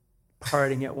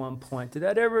parting at one point. Did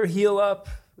that ever heal up?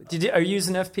 Are you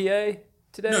using FBA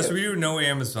today? No, so we do no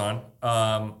Amazon.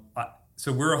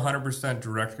 So we're 100%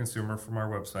 direct consumer from our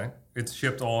website. It's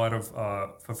shipped all out of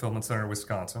Fulfillment Center,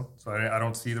 Wisconsin. So I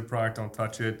don't see the product, don't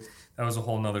touch it. That was a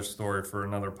whole nother story for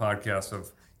another podcast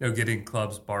of getting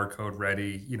clubs barcode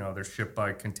ready. They're shipped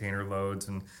by container loads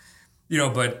and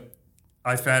but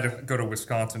I've had to go to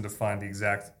Wisconsin to find the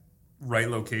exact right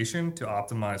location to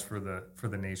optimize for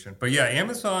the nation. But yeah,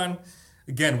 Amazon,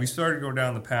 again, we started to go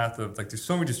down the path of like there's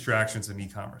so many distractions in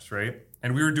e-commerce, right?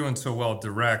 And we were doing so well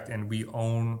direct, and we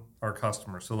own our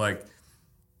customers. So like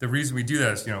the reason we do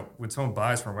that is, when someone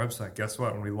buys from our website, guess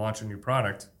what? When we launch a new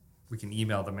product, we can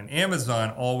email them. And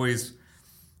Amazon always,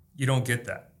 you don't get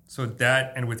that. So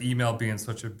that, and with email being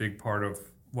such a big part of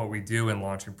what we do in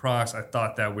launching products, I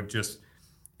thought that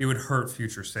it would hurt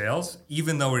future sales,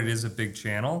 even though it is a big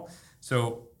channel.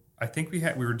 So I think we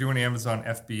were doing Amazon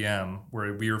FBM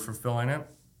where we were fulfilling it,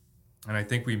 and I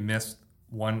think we missed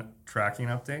one tracking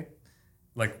update.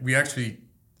 Like we actually,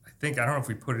 I don't know if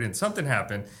we put it in, something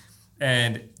happened,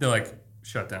 and they're like,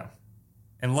 shut down.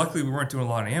 And luckily we weren't doing a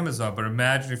lot on Amazon, but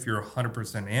imagine if you're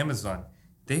 100% Amazon,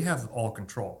 they have all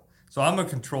control. So I'm a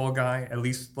control guy, at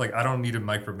least like I don't need to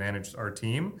micromanage our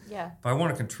team, but I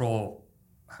want to control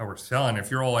how we're selling.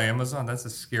 If you're all Amazon, that's a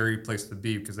scary place to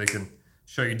be because they can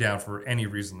shut you down for any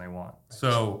reason they want.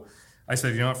 So I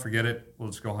said, forget it. We'll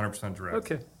just go 100% direct.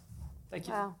 Okay. Thank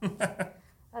you. Wow.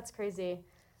 That's crazy.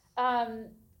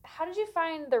 How did you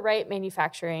find the right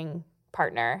manufacturing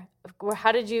partner?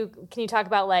 Can you talk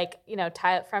about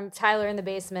from Tyler in the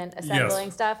basement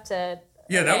assembling stuff to...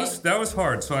 Yeah, that was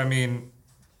hard. So,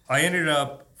 I ended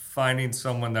up finding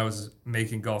someone that was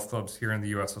making golf clubs here in the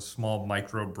U.S., a small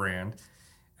micro brand.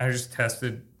 And I just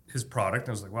tested his product. And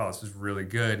I was like, wow, this is really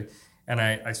good. And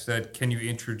I said, can you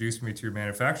introduce me to your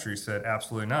manufacturer? He said,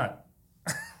 absolutely not.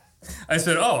 I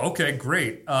said, oh, okay,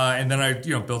 great. And then I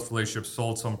built relationships,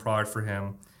 sold some product for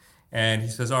him. And he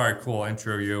says, all right, cool, I'll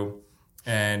intro you.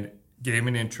 And gave him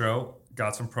an intro,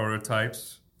 got some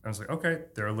prototypes. I was like, okay,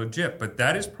 they're legit. But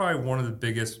that is probably one of the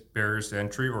biggest barriers to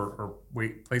entry or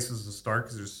places to start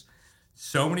because there's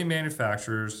so many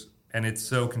manufacturers and it's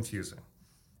so confusing.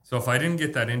 So if I didn't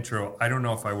get that intro, I don't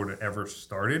know if I would have ever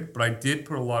started. But I did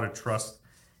put a lot of trust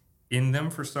in them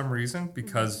for some reason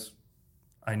because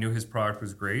I knew his product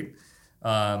was great.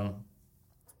 And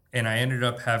I ended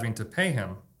up having to pay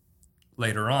him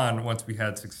later on once we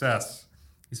had success.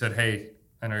 He said, hey,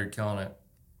 I know you're killing it.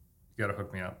 You got to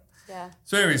hook me up. Yeah.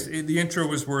 So anyways, the intro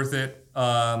was worth it.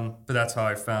 But that's how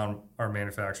I found our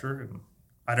manufacturer. And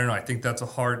I don't know. I think that's a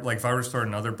hard, if I were to start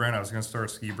another brand, I was going to start a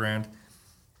ski brand.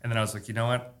 And then I was like, you know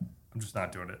what? I'm just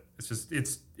not doing it. It's just,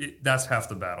 that's half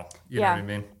the battle. You know what I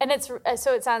mean? And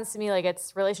so it sounds to me like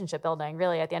it's relationship building,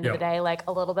 really, at the end of the day, like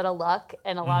a little bit of luck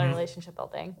and a lot of relationship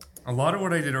building. A lot of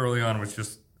what I did early on was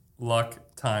just luck,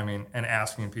 timing, and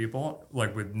asking people,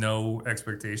 with no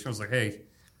expectation. I was like, hey,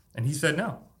 and he said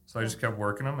no. So I just kept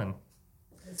working them and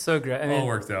it's so great. All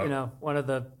worked out. One of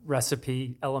the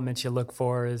recipe elements you look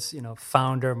for is,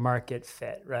 founder market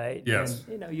fit, right? Yes.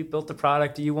 And, you built the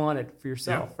product you wanted for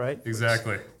yourself, right?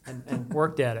 Exactly. And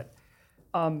worked at it.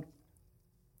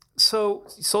 So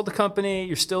you sold the company,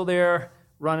 you're still there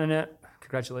running it.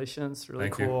 Congratulations. Really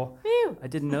Thank cool. You. I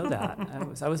didn't know that.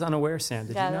 I was unaware, Sam.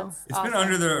 Did you know? It's been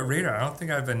under the radar. I don't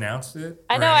think I've announced it.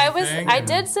 I know. I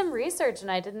did some research and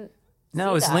I didn't.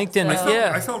 No, it's LinkedIn.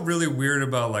 So. I felt really weird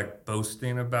about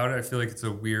boasting about it. I feel like it's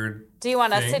a weird. Do you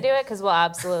want us to do it? Because we'll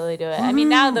absolutely do it. I mean,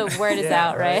 now the word is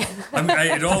out, right?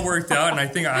 It all worked out, and I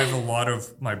think I have a lot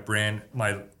of my brand,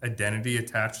 my identity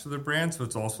attached to the brand, so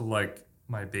it's also like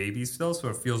my baby still. So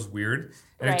it feels weird,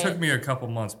 and It took me a couple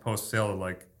months post sale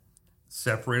to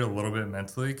separate a little bit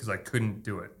mentally because I couldn't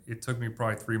do it. It took me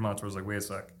probably 3 months where I was like, wait a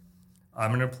sec,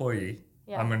 I'm an employee.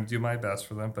 I'm going to do my best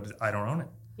for them, but I don't own it.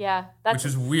 Yeah. Which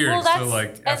is weird. Well, so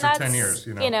like after 10 years,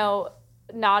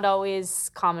 not always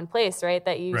commonplace, right?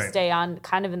 That you stay on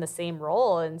kind of in the same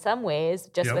role in some ways,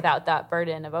 just without that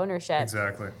burden of ownership.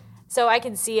 Exactly. So I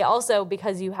can see also,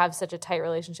 because you have such a tight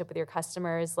relationship with your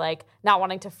customers, like not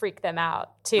wanting to freak them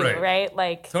out too, right?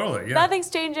 Like totally, nothing's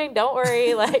changing. Don't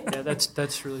worry. Like yeah,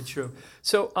 that's really true.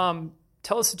 So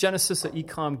tell us the genesis of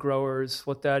Ecom Growers,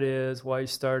 what that is, why you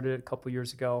started it a couple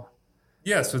years ago.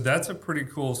 Yeah, so that's a pretty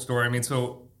cool story. I mean,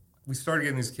 so we started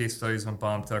getting these case studies on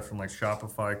BombTech from like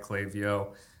Shopify, Klaviyo,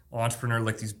 Entrepreneur,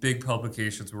 like these big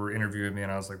publications were interviewing me,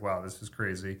 and I was like, wow, this is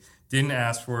crazy. Didn't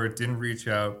ask for it, didn't reach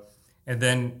out. And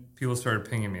then people started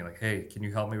pinging me like, hey, can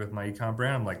you help me with my ecom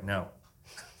brand? I'm like, no.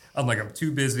 I'm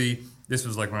too busy. This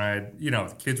was like when I had,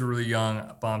 the kids were really young.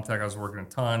 At BombTech, I was working a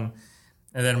ton.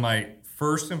 And then my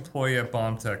first employee at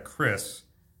BombTech, Chris,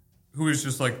 who is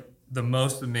just like the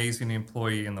most amazing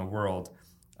employee in the world,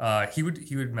 he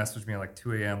would message me at like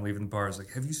 2 a.m. leaving the bar. He's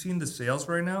like, have you seen the sales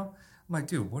right now? I'm like,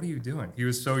 dude, what are you doing? He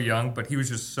was so young, but he was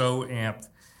just so amped.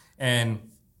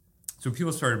 And so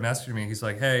people started messaging me. He's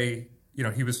like, hey,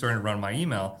 he was starting to run my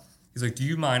email. He's like, do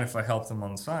you mind if I help them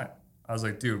on the side? I was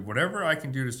like, dude, whatever I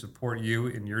can do to support you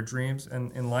in your dreams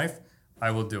and in life, I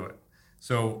will do it.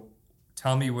 So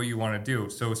tell me what you want to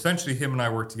do. So essentially him and I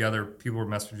worked together. People were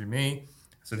messaging me.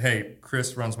 I said, hey,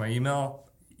 Chris runs my email.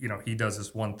 He does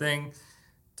this one thing.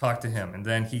 Talk to him. And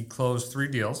then he closed 3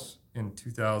 deals in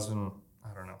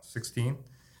 2016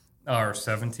 or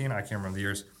 17. I can't remember the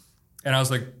years. And I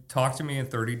was like, talk to me in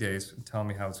 30 days and tell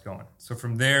me how it's going. So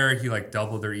from there, he like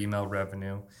doubled their email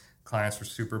revenue. Clients were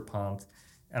super pumped.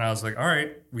 And I was like, all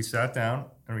right, we sat down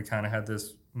and we kind of had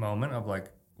this moment of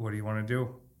like, what do you want to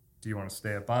do? Do you want to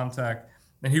stay at BombTech?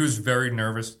 And he was very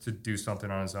nervous to do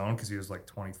something on his own because he was like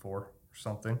 24 or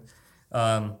something.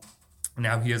 Now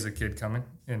he has a kid coming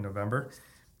in November.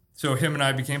 So him and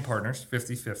I became partners,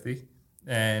 50-50.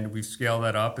 And we've scaled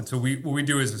that up. And so what we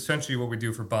do is essentially what we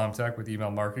do for BombTech with email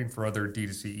marketing for other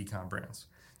D2C ecom brands.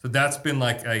 So that's been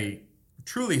like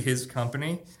truly his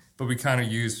company, but we kind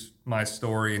of use my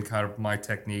story and kind of my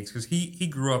techniques because he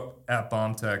grew up at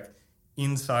BombTech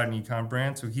inside an ecom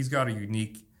brand. So he's got a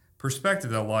unique perspective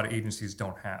that a lot of agencies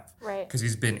don't have. Right. Because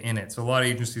he's been in it. So a lot of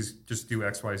agencies just do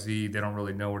XYZ. They don't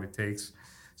really know what it takes.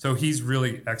 So he's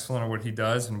really excellent at what he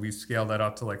does, and we've scaled that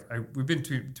up to we've been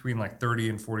between like 30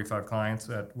 and 45 clients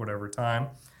at whatever time.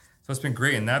 So it's been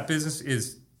great, and that business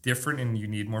is different, and you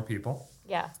need more people.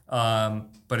 Yeah.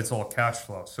 But it's all cash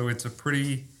flow, so it's a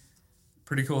pretty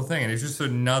cool thing, and it's just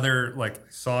another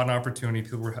saw an opportunity.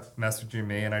 People were messaging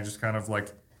me, and I just kind of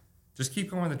just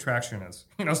keep going where the traction is,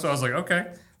 So I was like,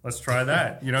 okay. Let's try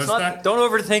that. It's not, don't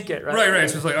overthink it, right? Right.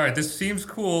 It's just like, all right, this seems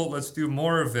cool. Let's do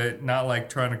more of it. Not like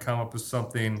trying to come up with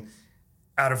something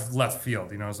out of left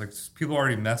field. It's like people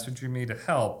already messaging me to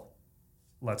help.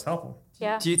 Let's help them.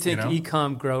 Yeah. Do you think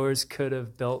Ecom Growers could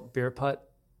have built Beer Putt?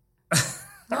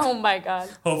 Oh my God.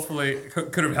 Hopefully,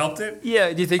 could have helped it.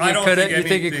 Yeah. Do you think it could have? You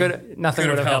think it could? Nothing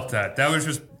would have helped that. That was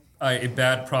just a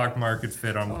bad product market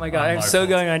fit on. Oh my God! I'm still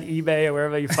going on eBay or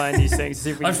wherever you find these things. To see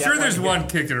if we I'm sure there's one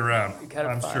kicking around.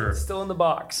 I'm sure. It's still in the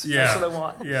box. Yeah. That's what I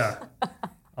want. Yeah.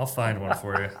 I'll find one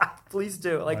for you. Please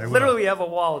do. Literally, we have a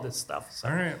wall of this stuff. So.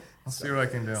 All right. I'll see what I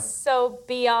can do. So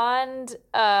beyond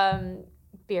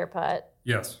Beer Putt.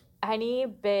 Yes. Any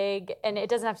big, and it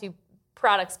doesn't have to be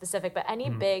product specific, but any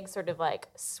big sort of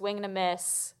swing and a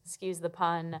miss, excuse the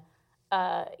pun,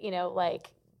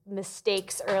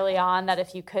 mistakes early on that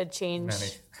if you could change.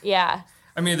 Many. Yeah.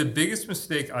 I mean, the biggest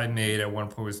mistake I made at one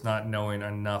point was not knowing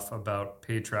enough about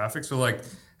paid traffic. So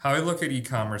how I look at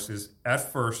e-commerce is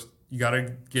at first, you got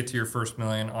to get to your first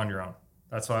million on your own.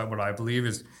 That's what I believe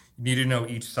is you need to know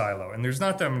each silo. And there's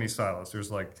not that many silos.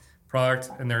 There's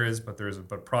product, and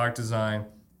but product design,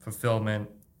 fulfillment,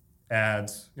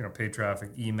 ads, paid traffic,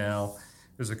 email.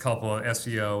 There's a couple of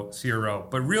SEO, CRO,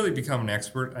 but really become an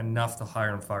expert enough to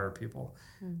hire and fire people.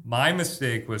 My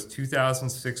mistake was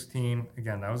 2016.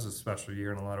 Again, that was a special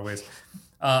year in a lot of ways.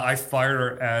 I fired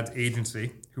our ads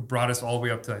agency who brought us all the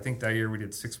way up to, I think that year we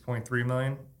did 6.3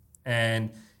 million. And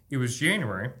it was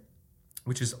January,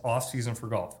 which is off season for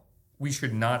golf. We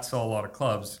should not sell a lot of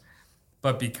clubs.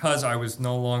 But because I was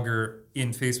no longer in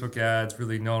Facebook ads,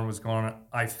 really no one was going on,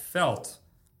 I felt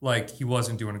like he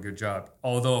wasn't doing a good job.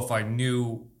 Although if I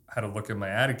knew how to look at my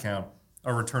ad account,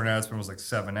 our return ad spend was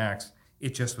 7x.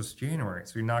 It just was January,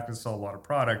 so you're not going to sell a lot of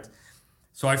product.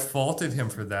 So I faulted him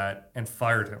for that and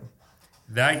fired him.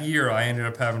 That year, I ended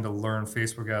up having to learn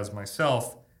Facebook ads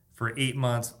myself for 8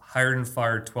 months, hired and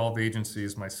fired 12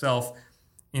 agencies myself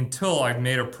until I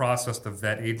made a process to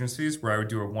vet agencies where I would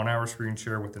do a 1-hour screen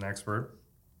share with an expert.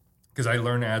 because I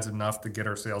learned ads enough to get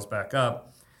our sales back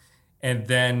up. And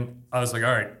then I was like,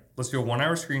 all right, let's do a 1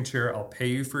 hour screen share. I'll pay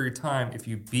you for your time. If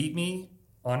you beat me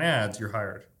on ads, you're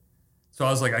hired. So I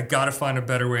was like, I got to find a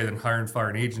better way than hiring and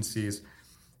firing agencies.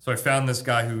 So I found this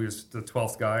guy who is the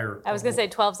 12th guy. I was going to say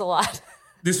 12's a lot.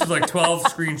 This was like 12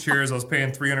 screen shares. I was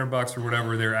paying $300 or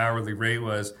whatever their hourly rate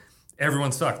was.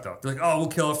 Everyone sucked though. They're like, oh, we'll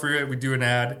kill it for you. We do an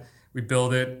ad. We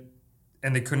build it.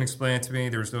 And they couldn't explain it to me.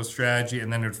 There was no strategy.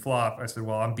 And then it'd flop. I said,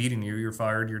 well, I'm beating you. You're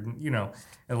fired. And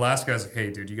the last guy's like, hey,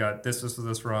 dude, you got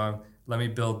this wrong. Let me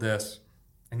build this.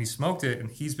 And he smoked it. And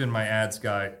he's been my ads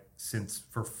guy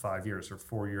for 5 years or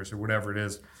 4 years or whatever it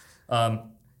is.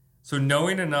 So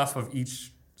knowing enough of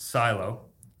each silo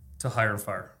to hire and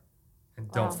fire, and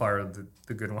don't fire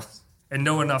the good ones, and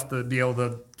know enough to be able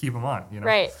to keep them on.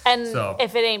 Right. And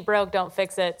if it ain't broke, don't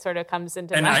fix it. Sort of comes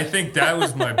into. And I think that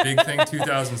was my big thing.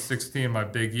 2016, my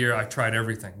big year. I tried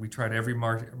everything. We tried every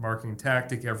marketing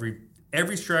tactic,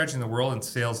 every strategy in the world, and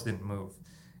sales didn't move.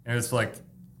 And it's like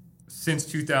since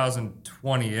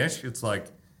 2020-ish, it's like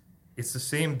it's the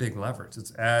same big levers.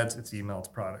 It's ads, it's email, it's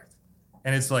product.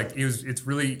 And it's like it's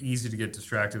really easy to get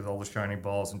distracted with all the shiny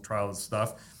balls and try all this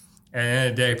stuff. And at the end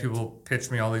of the day, people pitch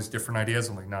me all these different ideas.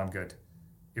 I'm like, no, I'm good.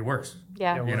 It works.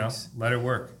 Yeah. It works. Let it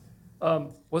work.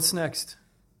 What's next?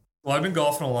 Well, I've been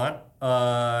golfing a lot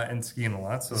and skiing a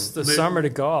lot. So it's the summer to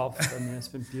golf. I mean, it's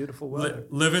been beautiful weather.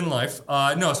 Living life. So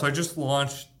I just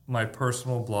launched my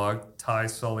personal blog,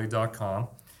 tysully.com,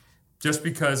 just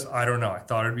because, I don't know, I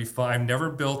thought it'd be fun. I've never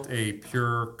built a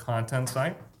pure content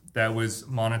site that was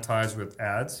monetized with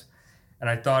ads. And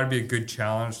I thought it'd be a good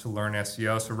challenge to learn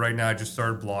SEO. So right now I just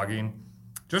started blogging,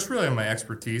 just really on my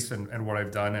expertise and what I've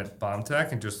done at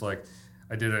BombTech. And just like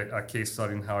I did a case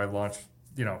study on how I launched,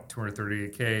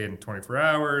 238K in 24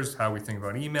 hours, how we think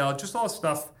about email, just all the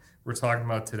stuff we're talking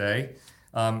about today.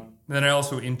 Then I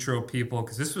also intro people,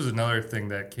 because this was another thing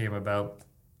that came about.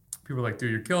 People were like,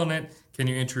 dude, you're killing it. Can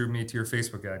you intro me to your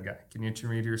Facebook ad guy? Can you intro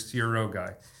me to your CRO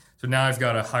guy? So now I've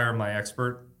got to hire my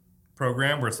expert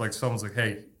program where it's like someone's like,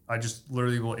 hey, I just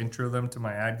literally will intro them to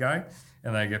my ad guy,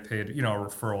 and I get paid, a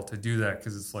referral to do that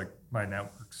because it's like my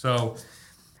network. So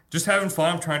just having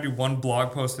fun. I'm trying to do one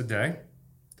blog post a day.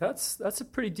 That's a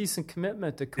pretty decent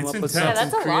commitment to come It's up with intense. something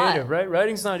Yeah, that's a creative, lot. right?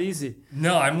 Writing's not easy.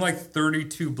 No, I'm like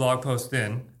 32 blog posts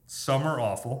in. Some are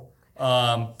awful.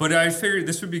 But I figured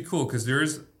this would be cool because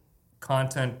there's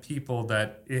content people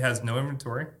that it has no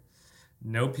inventory,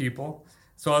 no people.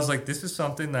 So I was like, this is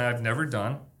something that I've never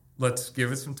done. Let's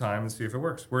give it some time and see if it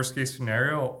works. Worst case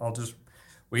scenario, I'll just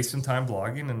waste some time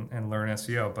blogging and learn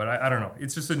SEO. But I don't know.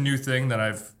 It's just a new thing that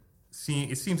I've seen.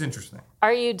 It seems interesting.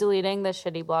 Are you deleting the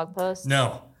shitty blog posts?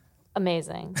 No.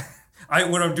 Amazing.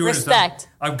 What I'm doing Respect. is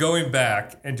I'm going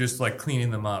back and just like cleaning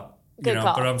them up. Good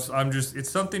call. But I'm just, it's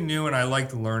something new and I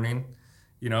like learning,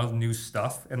 new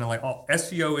stuff. And then like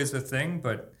SEO is a thing,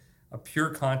 but a pure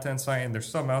content site, and there's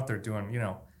some out there doing,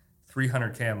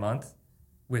 $300K a month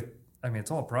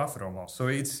it's all profit almost. So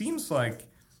it seems like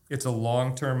it's a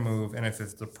long-term move, and if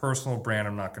it's a personal brand,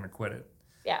 I'm not going to quit it.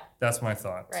 Yeah. That's my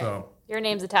thought. Right. So your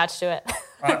name's attached to it.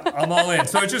 I'm all in.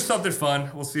 So it's just something fun.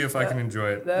 We'll see if I can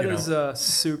enjoy it. That is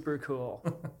super cool.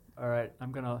 All right,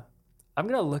 I'm gonna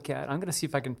look at. I'm gonna see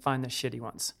if I can find the shitty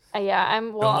ones. Yeah,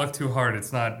 Don't look too hard.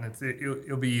 It's not.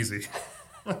 It'll be easy.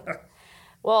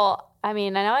 Well, I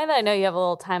mean, I know you have a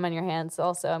little time on your hands.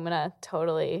 Also, I'm gonna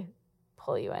totally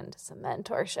pull you into some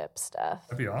mentorship stuff.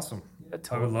 That'd be awesome. Yeah,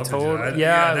 I would love to do that.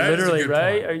 Yeah, literally,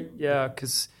 right? Point. Yeah,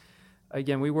 because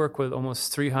again, we work with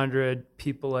almost 300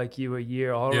 people like you a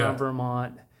year all around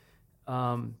Vermont.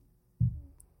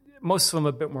 Most of them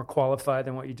a bit more qualified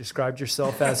than what you described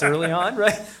yourself as early on,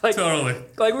 right? Totally.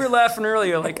 Like we were laughing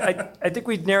earlier. Like I think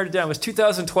we narrowed it down. It was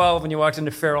 2012 when you walked into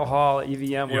Farrell Hall at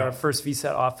EVM, where our first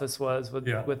VSAT office was,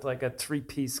 with like a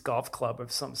 3-piece golf club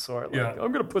of some sort. Like,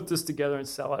 I'm going to put this together and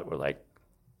sell it. We're like,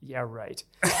 yeah, right.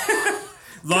 A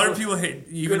lot of people hate,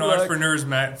 even entrepreneurs.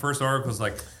 Matt, first article was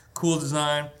like, cool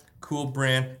design, cool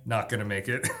brand, not going to make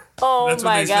it. Oh, that's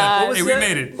my God. Hey, we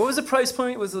made it. What was the price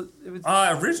point?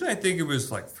 Originally, I think it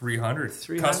was like 300.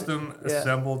 Custom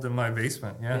assembled in my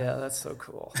basement. Yeah, that's so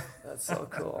cool. That's so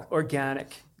cool.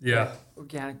 Organic. Yeah.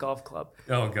 Organic golf club.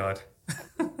 Oh, God.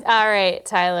 All right,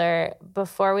 Tyler,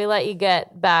 before we let you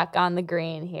get back on the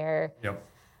green here. Yep.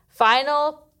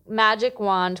 Final magic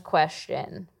wand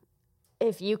question.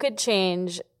 If you could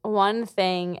change one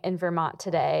thing in Vermont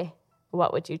today,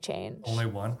 what would you change? Only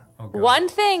one? Oh, God. One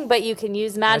thing, but you can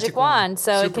use magic wand,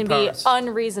 so it can be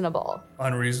unreasonable.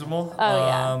 Unreasonable? Oh,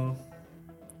 yeah.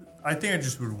 I think I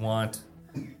just would want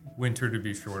winter to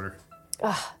be shorter.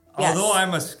 Yes. Although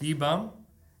I'm a ski bum.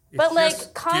 But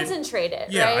like concentrated,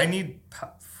 right? Yeah, I need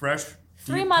fresh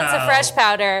 3 months of fresh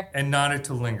powder. And not it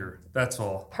to linger. That's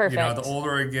all. Perfect. The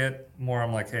older I get, more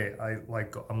I'm like, hey,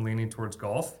 I'm leaning towards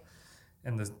golf.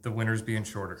 And the winter's being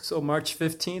shorter. So March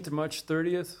 15th or March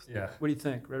 30th? Yeah. What do you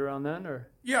think? Right around then? Or?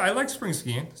 Yeah, I like spring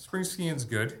skiing. Spring skiing's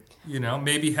good.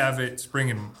 Maybe have it spring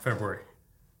in February.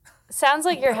 Sounds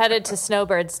like you're headed to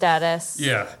snowbird status.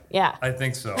 Yeah. Yeah. I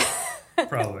think so.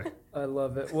 Probably. I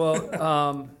love it.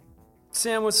 Well,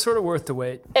 Sam, was sort of worth the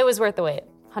wait. It was worth the wait.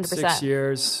 100%. 6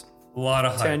 years. A lot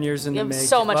of hype. 10 years in the making.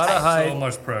 So much hype. So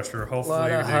much pressure.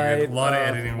 Hopefully, a lot of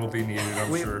editing will be needed,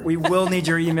 I'm sure. We will need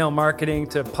your email marketing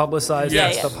to publicize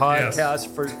the podcast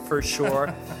for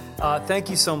sure. Thank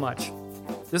you so much.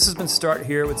 This has been Start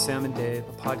Here with Sam and Dave,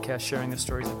 a podcast sharing the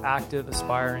stories of active,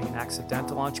 aspiring, and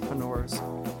accidental entrepreneurs.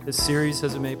 This series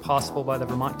has been made possible by the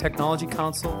Vermont Technology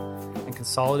Council and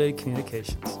Consolidated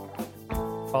Communications.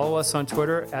 Follow us on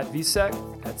Twitter at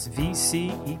VCET. That's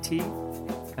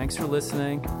VCET. Thanks for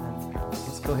listening.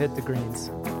 Let's go hit the greens.